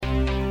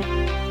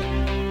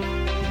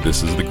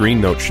This is the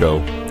Green Note Show,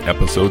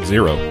 Episode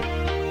 0.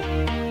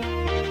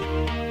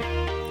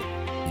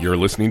 You're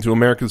listening to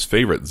America's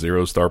favorite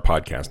zero-star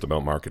podcast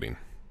about marketing.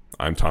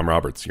 I'm Tom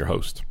Roberts, your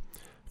host.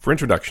 For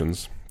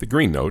introductions, the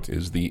Green Note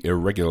is the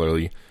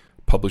irregularly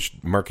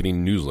published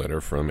marketing newsletter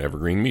from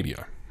Evergreen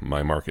Media,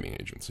 my marketing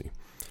agency.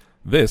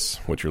 This,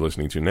 what you're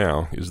listening to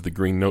now, is the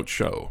Green Note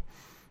Show,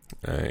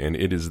 and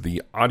it is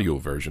the audio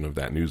version of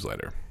that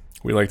newsletter.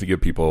 We like to give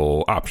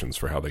people options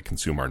for how they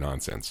consume our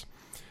nonsense.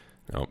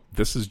 Now,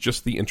 this is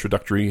just the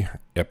introductory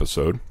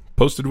episode,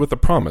 posted with the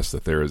promise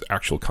that there is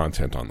actual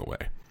content on the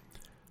way.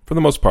 For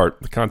the most part,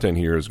 the content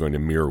here is going to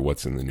mirror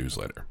what's in the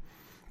newsletter.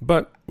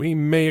 But we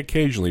may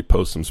occasionally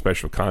post some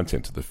special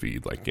content to the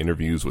feed, like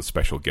interviews with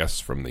special guests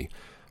from the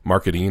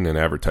marketing and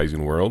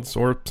advertising worlds,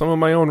 or some of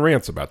my own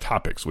rants about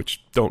topics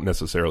which don't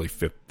necessarily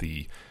fit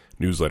the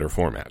newsletter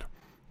format.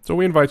 So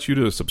we invite you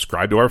to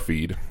subscribe to our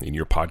feed in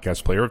your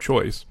podcast player of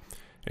choice,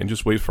 and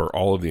just wait for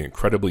all of the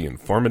incredibly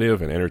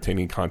informative and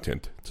entertaining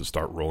content to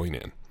start rolling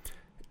in,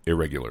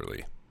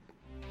 irregularly.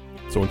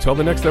 So until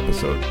the next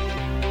episode,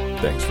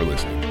 thanks for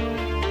listening.